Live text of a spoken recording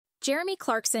Jeremy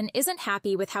Clarkson isn't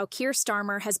happy with how Keir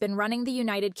Starmer has been running the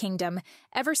United Kingdom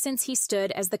ever since he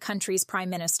stood as the country's prime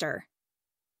minister.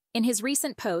 In his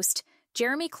recent post,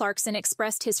 Jeremy Clarkson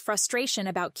expressed his frustration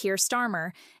about Keir Starmer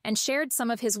and shared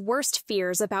some of his worst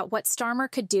fears about what Starmer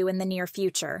could do in the near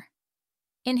future.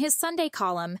 In his Sunday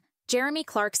column, Jeremy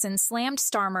Clarkson slammed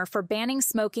Starmer for banning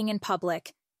smoking in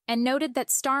public and noted that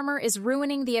Starmer is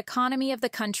ruining the economy of the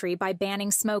country by banning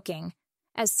smoking,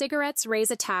 as cigarettes raise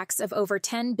a tax of over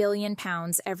 £10 billion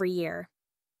every year.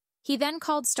 He then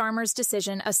called Starmer's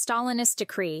decision a Stalinist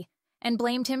decree and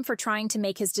blamed him for trying to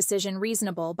make his decision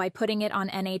reasonable by putting it on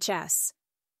NHS.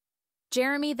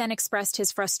 Jeremy then expressed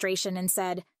his frustration and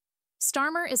said,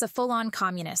 "Starmer is a full-on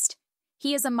communist.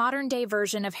 He is a modern-day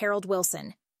version of Harold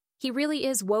Wilson. He really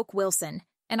is woke Wilson,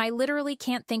 and I literally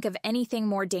can't think of anything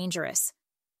more dangerous."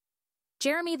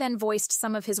 Jeremy then voiced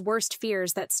some of his worst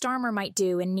fears that Starmer might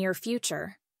do in near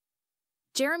future.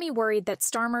 Jeremy worried that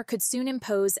Starmer could soon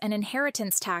impose an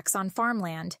inheritance tax on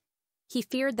farmland. He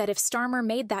feared that if Starmer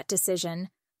made that decision,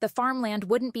 the farmland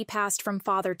wouldn't be passed from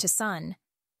father to son.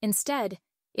 Instead,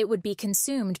 it would be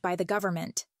consumed by the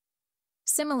government.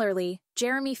 Similarly,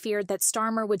 Jeremy feared that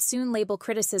Starmer would soon label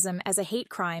criticism as a hate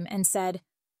crime and said,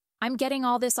 "I'm getting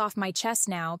all this off my chest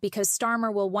now because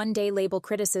Starmer will one day label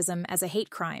criticism as a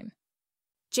hate crime."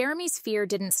 Jeremy's fear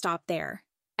didn't stop there,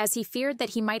 as he feared that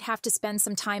he might have to spend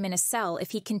some time in a cell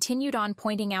if he continued on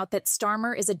pointing out that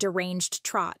Starmer is a deranged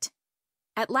trot.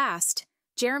 At last,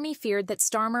 Jeremy feared that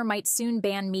Starmer might soon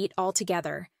ban meat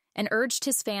altogether and urged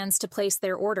his fans to place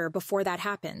their order before that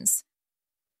happens.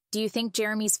 Do you think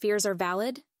Jeremy's fears are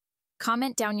valid?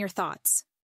 Comment down your thoughts.